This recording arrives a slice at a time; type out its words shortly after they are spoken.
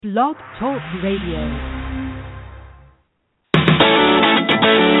Blog Talk Radio.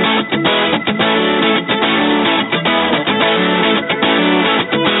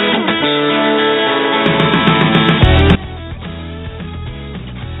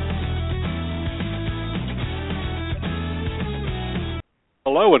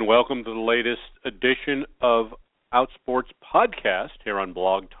 Hello and welcome to the latest edition of Outsports Podcast here on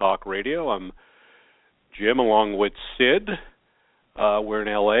Blog Talk Radio. I'm Jim along with Sid. We're in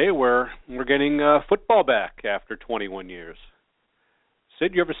LA where we're getting football back after 21 years.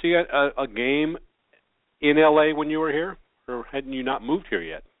 Sid, you ever see a game in LA when you were here? Or hadn't you not moved here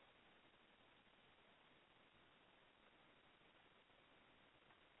yet?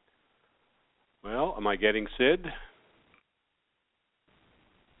 Well, am I getting Sid?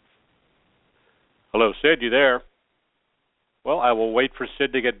 Hello, Sid, you there? Well, I will wait for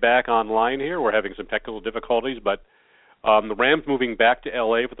Sid to get back online here. We're having some technical difficulties, but the Rams moving back to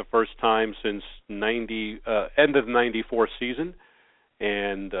L.A. for the first time since end of the 94 season,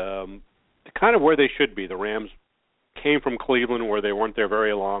 and kind of where they should be. The Rams came from Cleveland, where they weren't there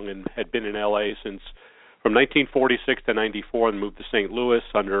very long, and had been in L.A. since from 1946 to 94, and moved to St. Louis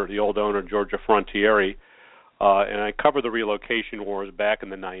under the old owner, George Frontiere. And I covered the relocation wars back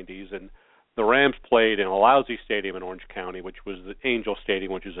in the 90s, and the Rams played in a lousy stadium in Orange County, which was the Angel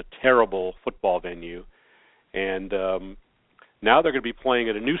Stadium, which is a terrible football venue. And now they're going to be playing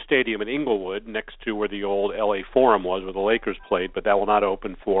at a new stadium in Inglewood, next to where the old LA Forum was, where the Lakers played, but that will not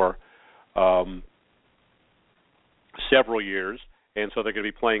open for several years. And so they're going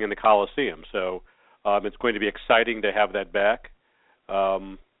to be playing in the Coliseum. So it's going to be exciting to have that back.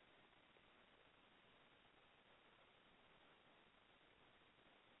 And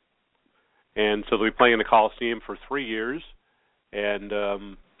so they'll be playing in the Coliseum for 3 years. And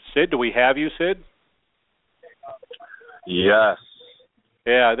Sid, do we have you, Sid? Yes.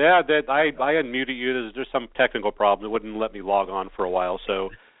 Yeah, I unmuted you. There's some technical problem. It wouldn't let me log on for a while, so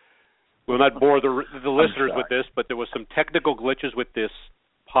we'll not bore the listeners with this, but there was some technical glitches with this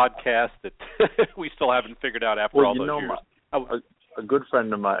podcast that we still haven't figured out after all those years. A good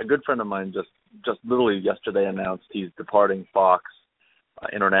friend of mine just literally yesterday announced he's departing Fox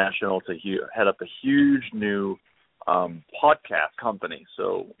International to head up a huge new podcast company.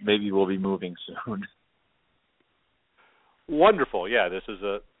 So maybe we'll be moving soon. Wonderful. Yeah, this is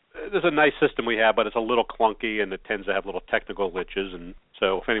a nice system we have, but it's a little clunky and it tends to have little technical glitches. And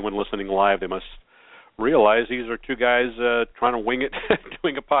so if anyone listening live, they must realize these are two guys trying to wing it,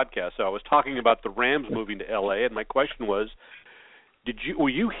 doing a podcast. So I was talking about the Rams moving to L.A., and my question was, were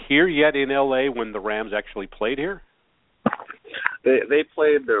you here yet in L.A. when the Rams actually played here? They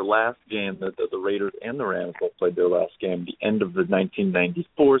played their last game. The Raiders and the Rams both played their last game. The end of the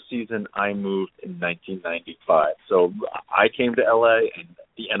 1994 season. I moved in 1995. So I came to LA and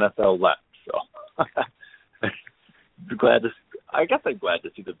the NFL left. So I'm glad to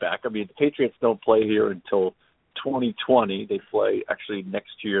see them back. I mean, the Patriots don't play here until 2020. They play actually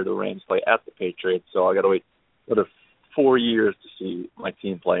next year. The Rams play at the Patriots. So I got to wait another 4 years to see my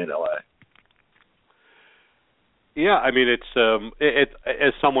team play in LA. Yeah, I mean,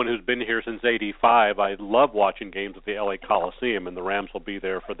 as someone who's been here since '85, I love watching games at the LA Coliseum, and the Rams will be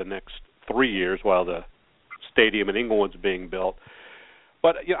there for the next 3 years while the stadium in Inglewood's being built.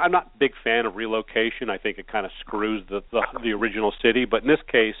 But I'm not a big fan of relocation. I think it kind of screws the original city. But in this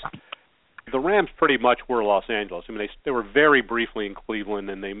case, the Rams pretty much were Los Angeles. I mean, they were very briefly in Cleveland,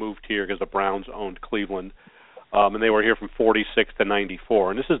 and they moved here because the Browns owned Cleveland, and they were here from '46 to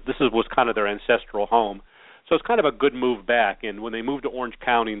 '94. And this was kind of their ancestral home. So it's kind of a good move back. And when they moved to Orange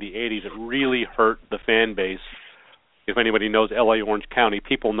County in the 80s, it really hurt the fan base. If anybody knows L.A., Orange County,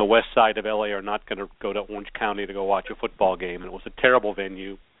 people on the west side of L.A. are not going to go to Orange County to go watch a football game. And it was a terrible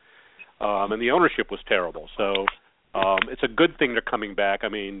venue. And the ownership was terrible. So it's a good thing they're coming back. I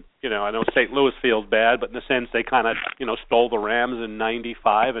mean, I know St. Louis feels bad, but in a sense they kind of, stole the Rams in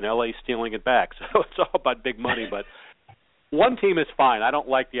 '95, and L.A.'s stealing it back. So it's all about big money, but one team is fine. I don't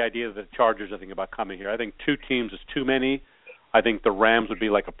like the idea that the Chargers are thinking about coming here. I think two teams is too many. I think the Rams would be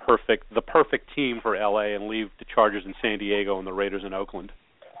like the perfect team for LA, and leave the Chargers in San Diego and the Raiders in Oakland.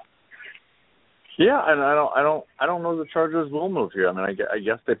 Yeah, and I don't know the Chargers will move here. I mean, I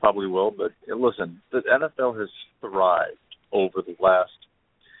guess they probably will, but listen, the NFL has thrived over the last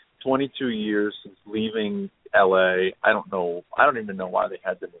 22 years since leaving LA. I don't even know why they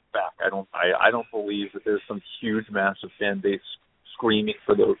had to move back. I don't believe that there's some huge, massive fan base screaming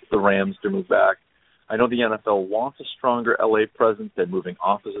for the Rams to move back. I know the NFL wants a stronger LA presence. They're moving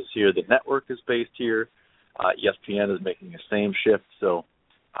offices here. The network is based here. ESPN is making the same shift. So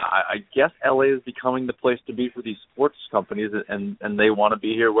I guess LA is becoming the place to be for these sports companies, and they want to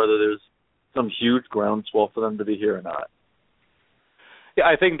be here whether there's some huge groundswell for them to be here or not. Yeah,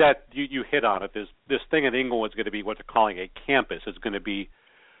 I think that you hit on it. This thing in Inglewood is going to be what they're calling a campus. It's going to be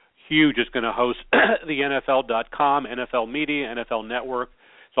huge. It's going to host the NFL.com, NFL Media, NFL Network.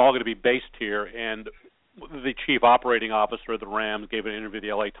 It's all going to be based here. And the chief operating officer of the Rams gave an interview to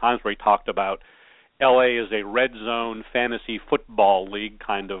the LA Times where he talked about LA is a red zone fantasy football league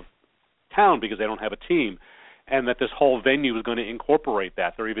kind of town because they don't have a team, and that this whole venue is going to incorporate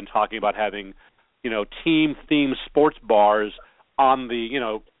that. They're even talking about having, team-themed sports bars on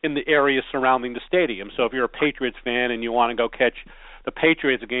the, in the area surrounding the stadium. So if you're a Patriots fan and you want to go catch the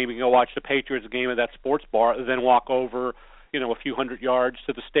Patriots game, you can go watch the Patriots game at that sports bar, then walk over, a few hundred yards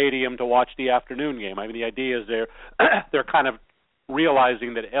to the stadium to watch the afternoon game. I mean, the idea is they're kind of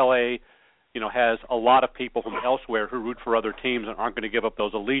realizing that LA, has a lot of people from elsewhere who root for other teams and aren't going to give up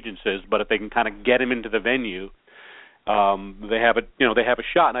those allegiances. But if they can kind of get them into the venue, they have a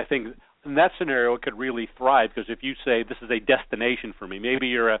shot. And I think in that scenario it could really thrive because if you say this is a destination for me, maybe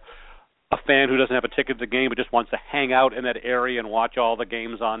you're a fan who doesn't have a ticket to the game but just wants to hang out in that area and watch all the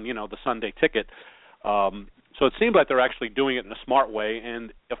games on, the Sunday ticket. So it seems like they're actually doing it in a smart way.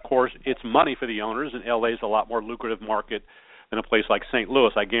 And, of course, it's money for the owners, and L.A. is a lot more lucrative market than a place like St.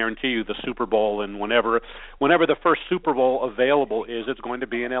 Louis. I guarantee you the Super Bowl and whenever the first Super Bowl available is, it's going to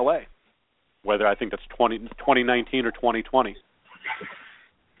be in L.A., whether I think that's 2019 or 2020.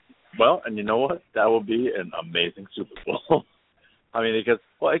 Well, and you know what? That will be an amazing Super Bowl. I mean, because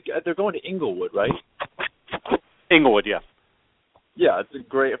they're going to Inglewood, right? Inglewood, yeah. Yeah, it's a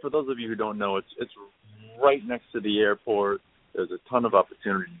great. For those of you who don't know, it's right next to the airport. There's a ton of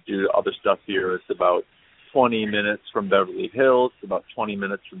opportunity to do other stuff here. It's about 20 minutes from Beverly Hills. It's about 20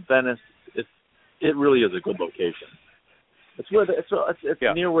 minutes from Venice. It really is a good location. It's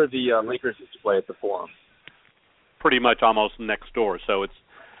near where the Lakers used to play at the Forum. Pretty much almost next door. So it's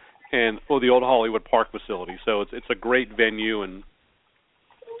the old Hollywood Park facility. So it's a great venue, and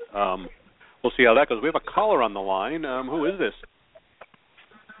we'll see how that goes. We have a caller on the line. Who is this?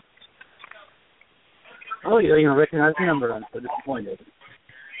 Oh, you don't even recognize the number. I'm so disappointed.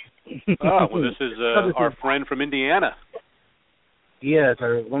 Oh, well, this is our friend from Indiana. Yes,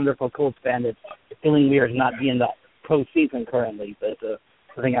 our wonderful Colts fan that's feeling weird not being the postseason currently, but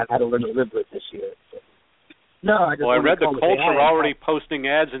I think I've had to learn to live with this year. So. No, I read the Colts are already posting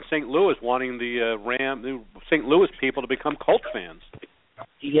ads in St. Louis wanting the St. Louis people to become Colts fans.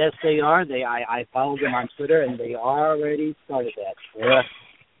 Yes, they are. I followed them on Twitter, and they already started that. Yeah.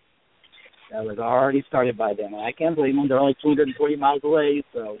 That was already started by them. And I can't believe them. They're only 240 miles away,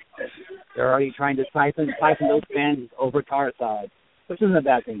 so they're already trying to siphon those fans over to our side, which isn't a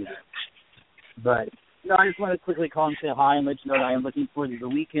bad thing to do. But, I just want to quickly call and say hi and let you know that I am looking forward to the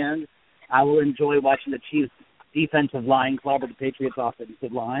weekend. I will enjoy watching the Chiefs' defensive line clobber the Patriots'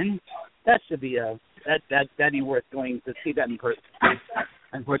 offensive line. That should be that'd be worth going to see that in person.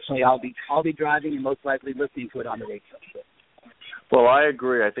 Unfortunately, I'll be driving and most likely listening to it on the radio. Well, I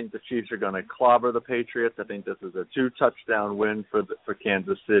agree. I think the Chiefs are going to clobber the Patriots. I think this is a 2-touchdown win for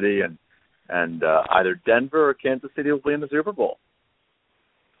Kansas City, and either Denver or Kansas City will be in the Super Bowl.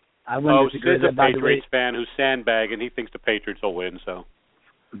 Sid's a Patriots fan who's sandbagging. He thinks the Patriots will win. So.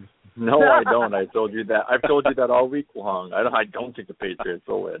 No, I don't. I told you that. I've told you that all week long. I don't think the Patriots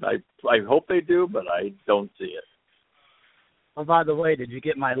will win. I hope they do, but I don't see it. Oh, by the way, did you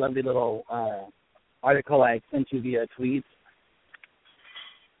get my lovely little article I sent you via tweet?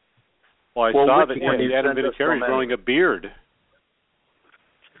 Well, I saw that Adam Vinatieri is growing a beard.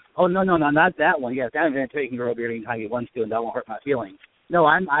 Oh, no, not that one. Yes, Adam Vinatieri can grow a beard anytime he wants to, and that won't hurt my feelings. No,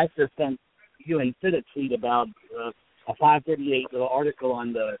 I just sent you and Sid a tweet about a 538 little article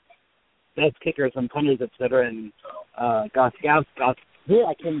on the best kickers and punters, etc. And Gostkowski,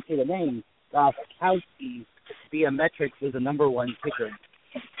 I can't even say the name. Gostkowski via metrics is the #1 kicker.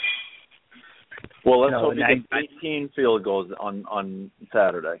 Well, let's hope he gets 18 field goals on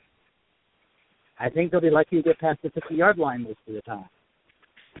Saturday. I think they'll be lucky to get past the 50-yard line most of the time.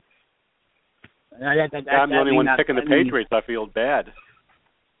 I'm the only one picking the Patriots. I feel bad.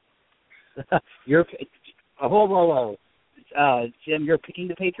 You're whoa. Jim, you're picking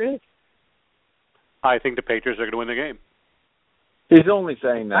the Patriots? I think the Patriots are going to win the game. He's only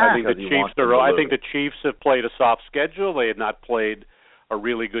saying that. I think the Chiefs have played a soft schedule. They have not played a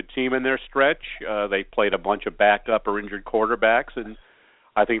really good team in their stretch. They played a bunch of backup or injured quarterbacks, and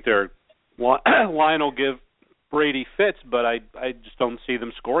I think their line will give Brady fits, but I just don't see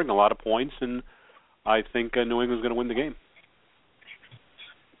them scoring a lot of points, and I think New England's going to win the game.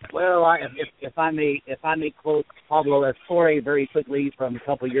 Well, if I may quote Pablo Escobar very quickly from a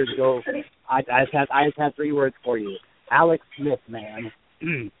couple of years ago, I just have 3 words for you. Alex Smith, man.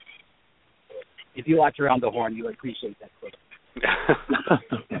 If you watch Around the Horn, you would appreciate that quote.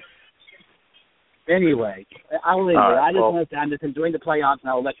 Anyway, I'll leave it. Want to say I'm just enjoying the playoffs, and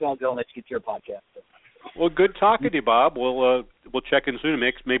I'll let you all go and let you get to your podcast. Well, good talking to you, Bob. We'll check in soon.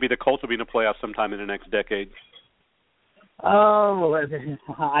 Maybe the Colts will be in the playoffs sometime in the next decade. Oh,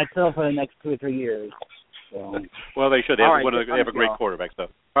 I feel for the next 2 or 3 years. So. Well, they should. They have a great quarterback. So, all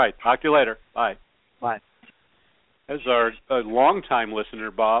right. Talk to you later. Bye. Bye. As our longtime listener,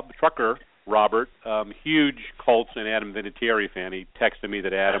 Bob Trucker, Robert, huge Colts and Adam Vinatieri fan. He texted me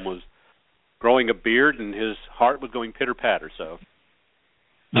that Adam was growing a beard and his heart was going pitter-patter. So.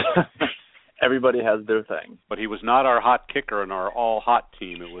 Everybody has their thing. But he was not our hot kicker in our all-hot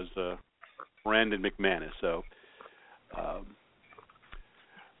team. It was Brandon McManus. So.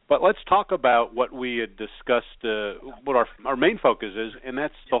 But let's talk about what we had discussed, what our main focus is, and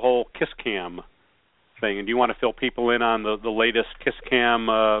that's the whole Kiss Cam thing. And do you want to fill people in on the latest Kiss Cam,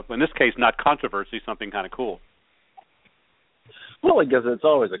 in this case, not controversy, something kind of cool? Well, I guess it's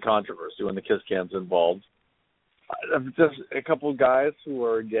always a controversy when the Kiss Cam's involved. Just a couple of guys who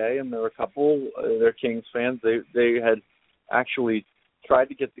are gay, and there were a couple, they're Kings fans. They had actually tried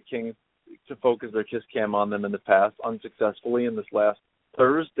to get the Kings to focus their Kiss Cam on them in the past, unsuccessfully. In this last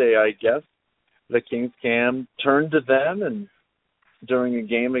Thursday, I guess, the Kings Cam turned to them, and during a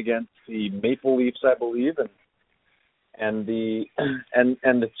game against the Maple Leafs, I believe, and the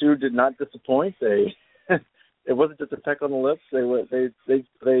two did not disappoint. They it wasn't just a peck on the lips.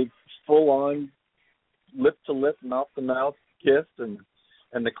 They full on lip to lip, mouth to mouth kissed,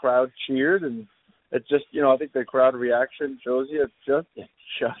 and the crowd cheered, and it just, I think the crowd reaction shows you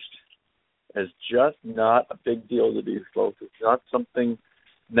it's just not a big deal to these folks. It's not something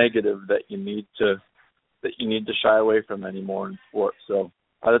negative that you need to shy away from anymore in sports. So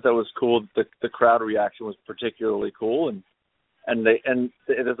I thought that was cool. The crowd reaction was particularly cool, and so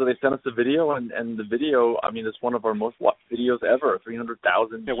they sent us a video, and the video, I mean, it's one of our most watched videos ever.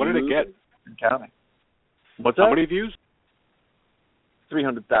 300,000. Yeah, what did it get? And counting. What's that? How many views?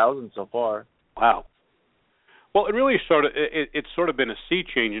 300,000 so far. Wow. Well, it really it's sort of been a sea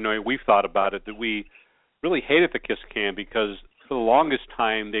change. We've thought about it, that we really hated the Kiss Cam because for the longest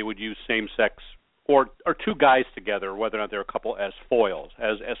time they would use same-sex or two guys together, whether or not they're a couple, as foils,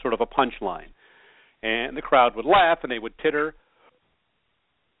 as sort of a punchline. And the crowd would laugh and they would titter.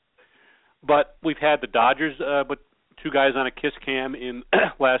 But we've had the Dodgers with 2 guys on a Kiss Cam in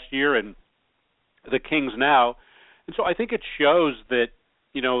last year, and the Kings now. And so I think it shows that,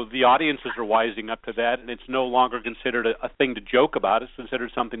 the audiences are wising up to that, and it's no longer considered a thing to joke about. It's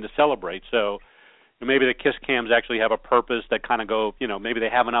considered something to celebrate. So maybe the Kiss Cams actually have a purpose that kind of go, maybe they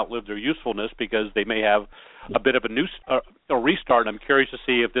haven't outlived their usefulness because they may have a bit of a restart. I'm curious to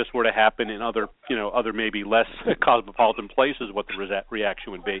see if this were to happen in other maybe less cosmopolitan places, what the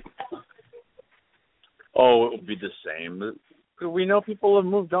reaction would be. Oh, it would be the same. We know people have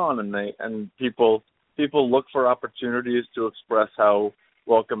moved on, and people look for opportunities to express how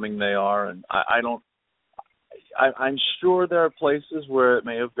welcoming they are, and I'm sure there are places where it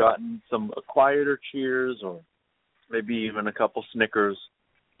may have gotten some quieter cheers or maybe even a couple snickers,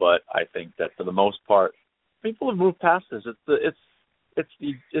 but I think that for the most part, people have moved past this. It's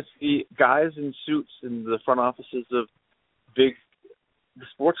the guys in suits in the front offices of big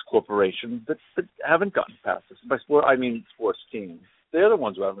sports corporations that haven't gotten past this. By sport, I mean sports teams. They're the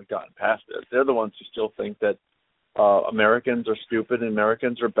ones who haven't gotten past it. They're the ones who still think that Americans are stupid and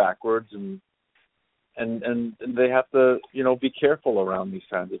Americans are backwards, and they have to, be careful around these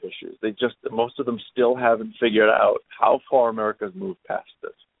kinds of issues. Most of them still haven't figured out how far America's moved past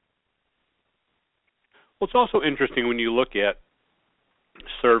this. Well, it's also interesting when you look at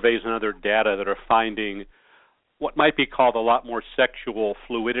surveys and other data that are finding what might be called a lot more sexual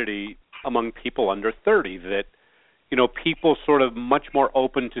fluidity among people under 30, that people sort of much more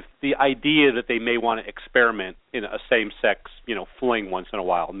open to the idea that they may want to experiment in a same-sex, fling once in a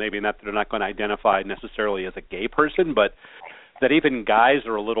while. Maybe not that they're not going to identify necessarily as a gay person, but that even guys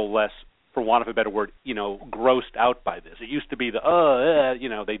are a little less, for want of a better word, grossed out by this. It used to be they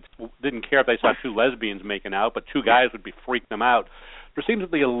didn't care if they saw 2 lesbians making out, but 2 guys would freak them out. There seems to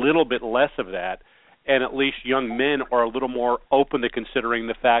be a little bit less of that. And at least young men are a little more open to considering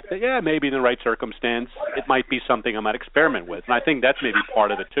the fact that, maybe in the right circumstance, it might be something I might experiment with. And I think that's maybe part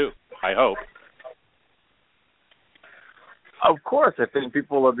of it, too, I hope. Of course, I think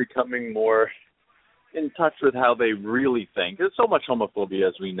people are becoming more in touch with how they really think. There's so much homophobia,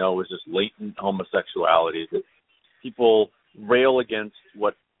 as we know, is just latent homosexuality that people rail against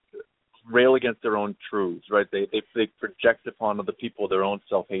what rail against their own truths, right? They project upon other people their own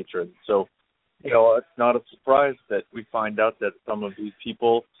self-hatred. So, it's not a surprise that we find out that some of these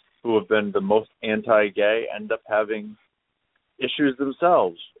people who have been the most anti-gay end up having issues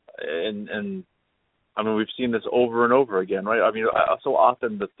themselves. And I mean, we've seen this over and over again, right? I mean, so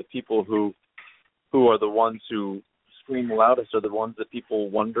often that the people who are the ones who scream the loudest are the ones that people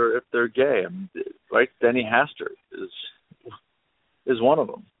wonder if they're gay, right? Denny Hastert is one of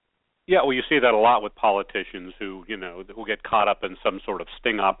them. Yeah, well, you see that a lot with politicians who get caught up in some sort of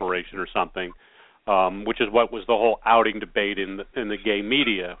sting operation or something, which is what was the whole outing debate in the gay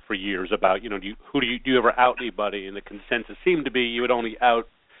media for years about, do you ever out anybody? And the consensus seemed to be you would only out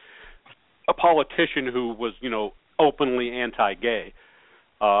a politician who was, openly anti-gay.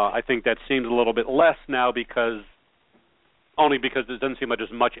 I think that seems a little bit less now because there doesn't seem like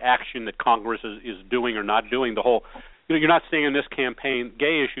there's much action that Congress is doing or not doing. The whole, you're not seeing in this campaign,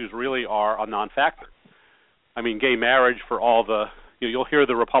 gay issues really are a non-factor. I mean, gay marriage for all the, you'll hear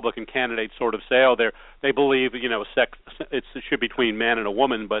the Republican candidates sort of say, they believe, sex, it should be between man and a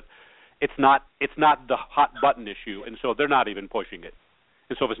woman, but it's not the hot button issue, and so they're not even pushing it.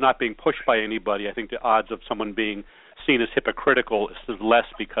 And so if it's not being pushed by anybody, I think the odds of someone being seen as hypocritical is less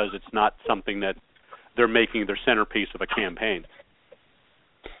because it's not something that they're making their centerpiece of a campaign.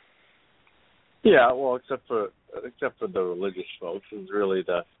 Yeah, well, except for the religious folks, it's really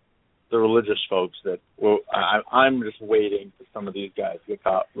the religious folks that. Well, I'm just waiting for some of these guys to get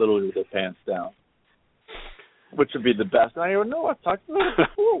caught literally with their pants down, which would be the best. And I don't know. I've talked about it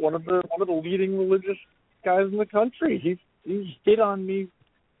before. One of the leading religious guys in the country. He hit on me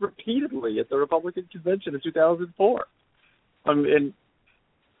repeatedly at the Republican convention in 2004. And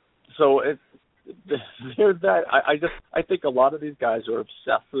so there's that. I think a lot of these guys are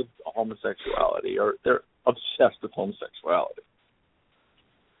obsessed with homosexuality, or they're obsessed with homosexuality.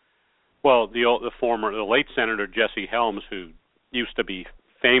 Well, the late Senator Jesse Helms, who used to be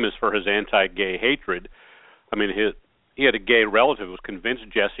famous for his anti-gay hatred, I mean, he had a gay relative who was convinced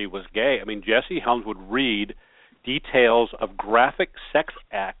Jesse was gay. I mean, Jesse Helms would read details of graphic sex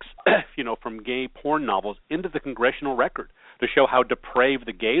acts, from gay porn novels into the congressional record to show how depraved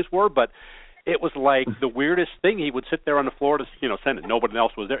the gays were. But it was like the weirdest thing. He would sit there on the floor to, Senate, nobody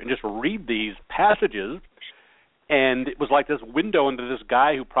else was there, and just read these passages. And it was like this window into this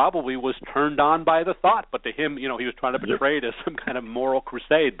guy who probably was turned on by the thought. But to him, he was trying to portray it as some kind of moral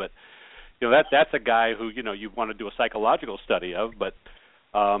crusade. But, that's a guy who, you want to do a psychological study of. But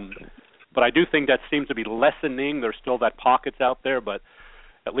I do think that seems to be lessening. There's still that pockets out there. But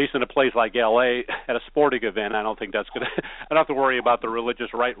at least in a place like L.A., at a sporting event, I don't think that's going to – I don't have to worry about the religious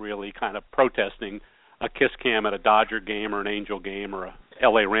right really kind of protesting a kiss cam at a Dodger game or an Angel game or a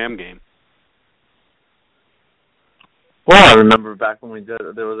L.A. Ram game. Well, I remember back when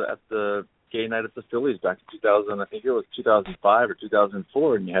there was at the gay night at the Phillies back in 2000, I think it was 2005 or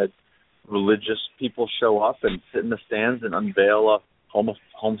 2004, and you had religious people show up and sit in the stands and unveil a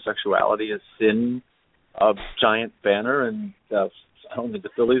homosexuality as sin, a giant banner, and I don't think the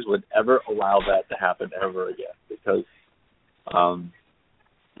Phillies would ever allow that to happen ever again because,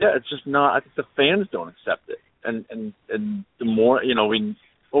 it's just not. I think the fans don't accept it, and the more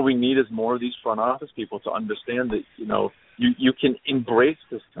what we need is more of these front office people to understand that you can embrace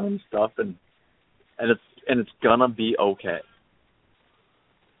this kind of stuff and it's gonna be okay.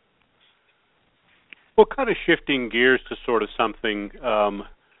 Well, kind of shifting gears to sort of something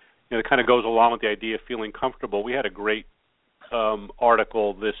that kind of goes along with the idea of feeling comfortable. We had a great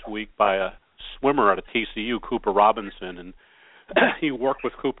article this week by a swimmer out of TCU, Cooper Robinson, and he worked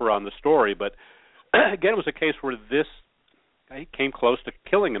with Cooper on the story. But again, it was a case where he came close to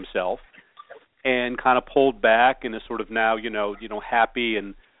killing himself and kind of pulled back and is sort of now, happy.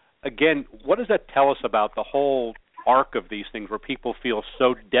 And again, what does that tell us about the whole arc of these things where people feel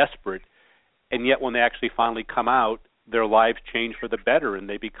so desperate and yet when they actually finally come out, their lives change for the better and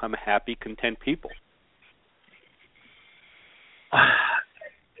they become happy, content people? I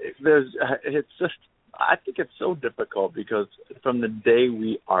think it's so difficult because from the day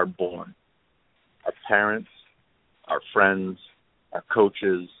we are born, our parents, our friends, our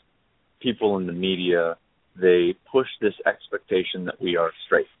coaches, people in the media, they push this expectation that we are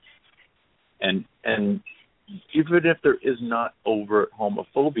straight. And even if there is not overt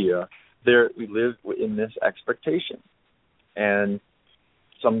homophobia, we live in this expectation. And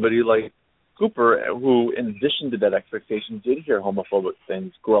somebody like Cooper, who in addition to that expectation did hear homophobic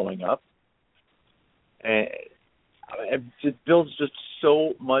things growing up, and it builds just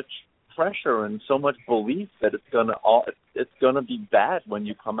so much pressure and so much belief that it's gonna be bad when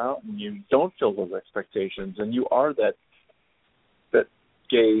you come out and you don't fill those expectations and you are that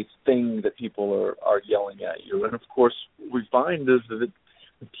gay thing that people are yelling at you. And of course, we find is that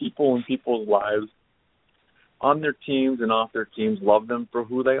the people in people's lives, on their teams and off their teams, love them for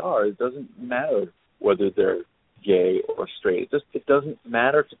who they are. It doesn't matter whether they're gay or straight. It doesn't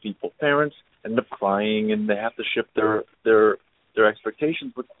matter to people. Parents end up crying and they have to shift their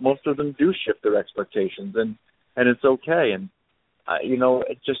expectations, but most of them do shift their expectations, and it's okay. And I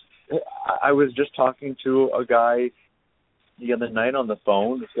was just talking to a guy the other night on the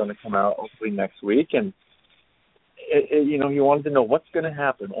phone. It's going to come out hopefully next week, and he wanted to know what's going to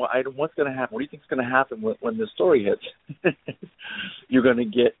happen. What's going to happen? What do you think is going to happen when this story hits? You're going to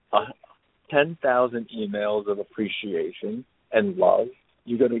get 10,000 emails of appreciation and love.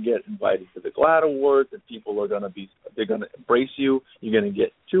 You're going to get invited to the GLAAD Awards, and people are going to embrace you. You're going to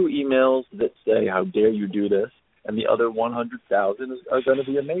get 2 emails that say, "How dare you do this?" And the other 100,000 are going to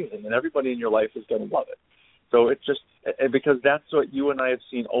be amazing, and everybody in your life is going to love it. So it's just because that's what you and I have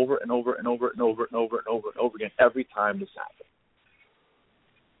seen over and over and over and over and over and over and over again every time this happens.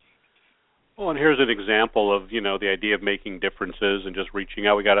 Well, and here's an example of the idea of making differences and just reaching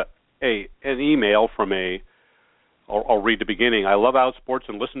out. We got an email from I'll read the beginning. "I love Outsports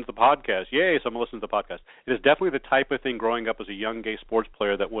and listen to the podcast." Yay, someone listens to the podcast. "It is definitely the type of thing growing up as a young gay sports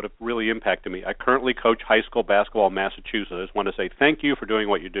player that would have really impacted me. I currently coach high school basketball in Massachusetts. I just want to say thank you for doing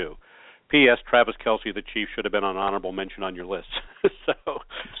what you do. P.S. Travis Kelce, the Chief, should have been an honorable mention on your list." So,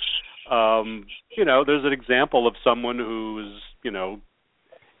 there's an example of someone who's,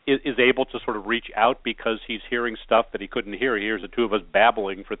 is able to sort of reach out because he's hearing stuff that he couldn't hear. He hears the two of us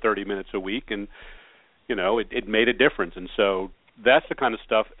babbling for 30 minutes a week, and it made a difference. And so that's the kind of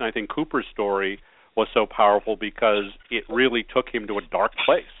stuff, and I think Cooper's story was so powerful because it really took him to a dark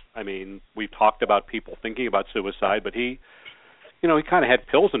place. I mean, we've talked about people thinking about suicide, but he kind of had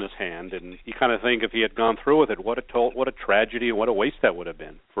pills in his hand, and you kind of think if he had gone through with it, what a tragedy and what a waste that would have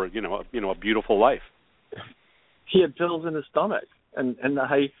been for, a beautiful life. He had pills in his stomach, and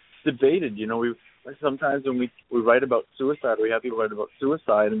I debated, we sometimes when we write about suicide, we have people write about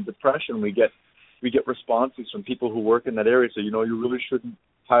suicide and depression, we get responses from people who work in that area. So, you really shouldn't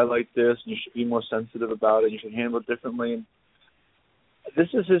highlight this, and you should be more sensitive about it. You should handle it differently. And this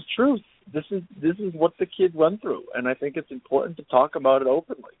is his truth. This is what the kid went through, and I think it's important to talk about it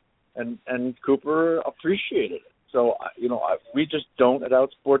openly. And Cooper appreciated it. So, we just don't at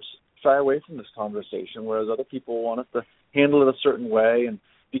Outsports shy away from this conversation, whereas other people want us to handle it a certain way and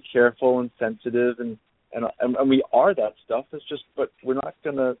be careful and sensitive, and we are that stuff. It's just, but we're not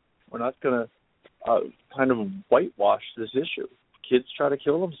gonna kind of whitewash this issue. Kids try to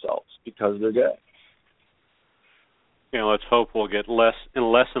kill themselves because they're gay. Let's hope we'll get less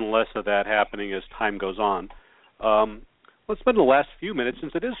and less of that happening as time goes on. Let's spend the last few minutes,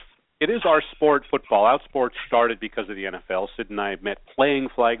 since it is our sport, football. Outsports started because of the NFL. Sid and I met playing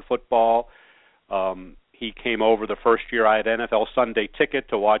flag football. He came over the first year I had NFL Sunday ticket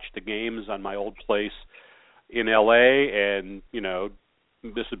to watch the games on my old place in L.A., and,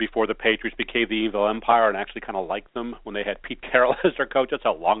 this is before the Patriots became the evil empire, and actually kind of liked them when they had Pete Carroll as their coach. That's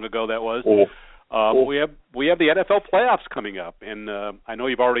how long ago that was. We have the NFL playoffs coming up, and I know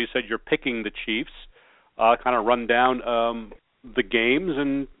you've already said you're picking the Chiefs. Kind of run down the games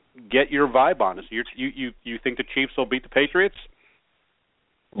and get your vibe on it. So you think the Chiefs will beat the Patriots?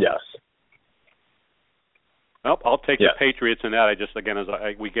 Yes. Well, I'll take the Patriots in that. I just, again,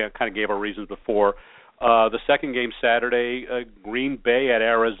 kind of gave our reasons before. The second game Saturday, Green Bay at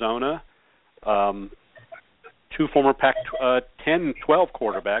Arizona. 2 former Pac-10, 12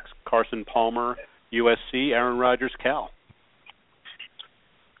 quarterbacks, Carson Palmer, USC, Aaron Rodgers, Cal.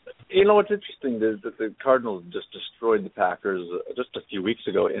 What's interesting is that the Cardinals just destroyed the Packers just a few weeks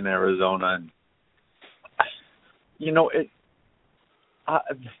ago in Arizona. And,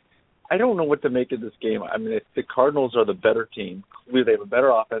 I don't know what to make of this game. I mean, the Cardinals are the better team. Clearly, they have a better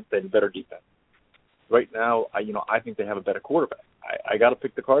offense. They have a better defense. Right now, I think they have a better quarterback. I got to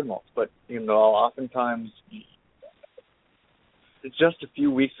pick the Cardinals. But, oftentimes, it's just a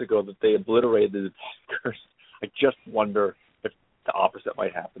few weeks ago that they obliterated the Packers. I just wonder if the opposite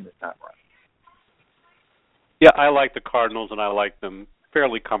might happen this time around. Yeah, I like the Cardinals, and I like them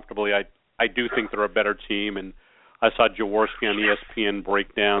fairly comfortably. I do think they're a better team, and I saw Jaworski on ESPN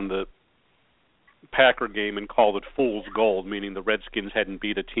break down the Packer game and called it fool's gold, meaning the Redskins hadn't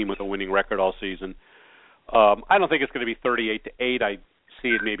beat a team with a winning record all season. I don't think it's going to be 38-8. I see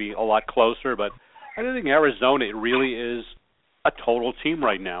it maybe a lot closer, but I don't think Arizona, it really is a total team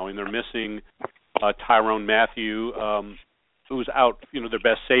right now, and they're missing Tyrann Mathieu, who's out, their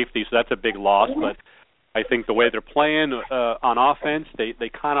best safety, so that's a big loss. But I think the way they're playing on offense, they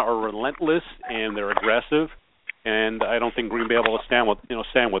kind of are relentless and they're aggressive. and I don't think Green Bay will stand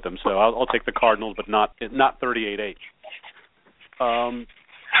with them. So I'll take the Cardinals, but not 38-8.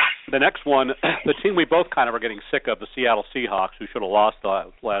 The next one, the team we both kind of are getting sick of, the Seattle Seahawks, who should have lost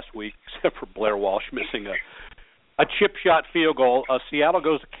last week, except for Blair Walsh missing a chip shot field goal. Seattle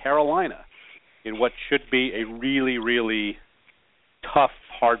goes to Carolina in what should be a really, really tough,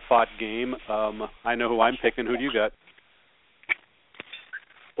 hard-fought game. I know who I'm picking. Who do you got?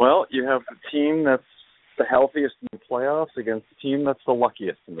 Well, you have the team that's the healthiest in the playoffs against the team that's the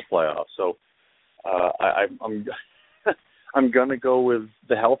luckiest in the playoffs. So I'm going to go with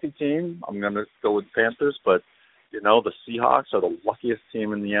the healthy team. I'm going to go with Panthers, but, the Seahawks are the luckiest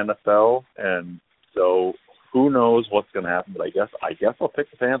team in the NFL, and so who knows what's going to happen, but I guess I'll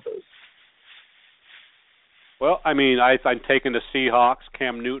pick the Panthers. Well, I mean, I'm taking the Seahawks.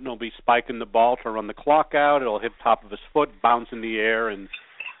 Cam Newton will be spiking the ball to run the clock out. It'll hit the top of his foot, bounce in the air, and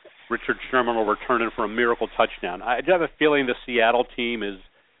Richard Sherman will return it for a miracle touchdown. I just have a feeling the Seattle team is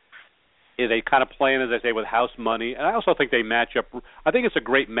they kind of playing, as I say, with house money. And I also think they match up. I think it's a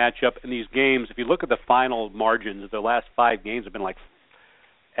great matchup in these games. If you look at the final margins, the last 5 games have been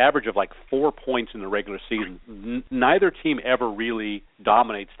average of 4 points in the regular season. Neither team ever really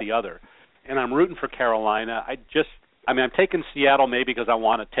dominates the other. And I'm rooting for Carolina. I'm taking Seattle maybe because I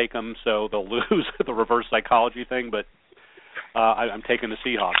want to take them so they'll lose, the reverse psychology thing, but I'm taking the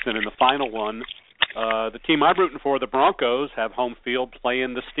Seahawks. And in the final one, the team I'm rooting for, the Broncos, have home field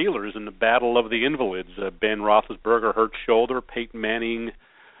playing the Steelers in the Battle of the Invalids. Ben Roethlisberger hurt shoulder, Peyton Manning,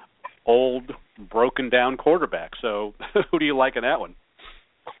 old, broken-down quarterback. So who do you like in that one?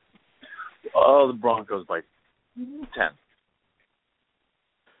 The Broncos by 10.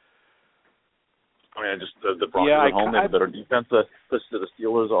 I mean, the Broncos at home, they have a better defense. The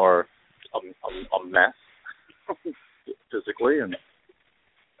Steelers are a mess physically, and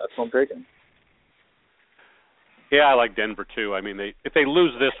that's what I'm taking. Yeah, I like Denver too. I mean, if they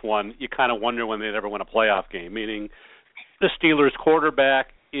lose this one, you kind of wonder when they'd ever win a playoff game. Meaning, the Steelers'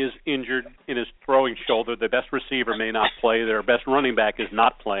 quarterback is injured in his throwing shoulder. The best receiver may not play. Their best running back is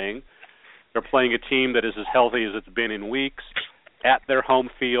not playing. They're playing a team that is as healthy as it's been in weeks at their home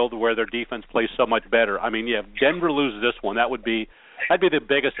field where their defense plays so much better. I mean, if Denver loses this one, that'd be the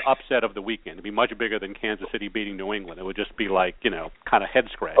biggest upset of the weekend. It'd be much bigger than Kansas City beating New England. It would just be kind of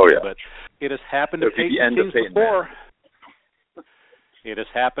head-scratching. Oh, yeah. But it has happened to Peyton teams before. It has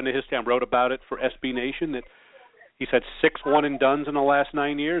happened to his team. I wrote about it for SB Nation that he's had 6 one-and-dones in the last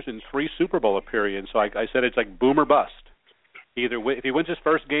 9 years and 3 Super Bowl appearances. So I said it's like boom or bust. Either if he wins his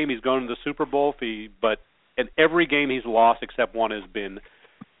first game, he's going to the Super Bowl. But in every game he's lost except one has been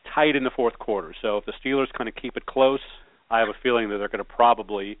tight in the fourth quarter. So if the Steelers kind of keep it close, I have a feeling that they're going to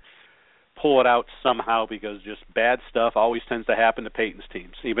probably pull it out somehow because just bad stuff always tends to happen to Peyton's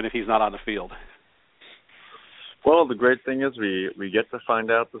teams, even if he's not on the field. Well, the great thing is we get to find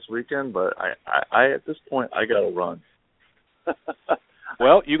out this weekend, but I at this point, I got to run.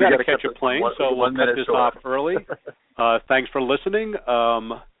 Well, you got to catch a plane, so we'll cut this off early. Thanks for listening.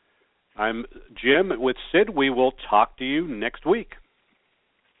 I'm Jim with Sid. We will talk to you next week.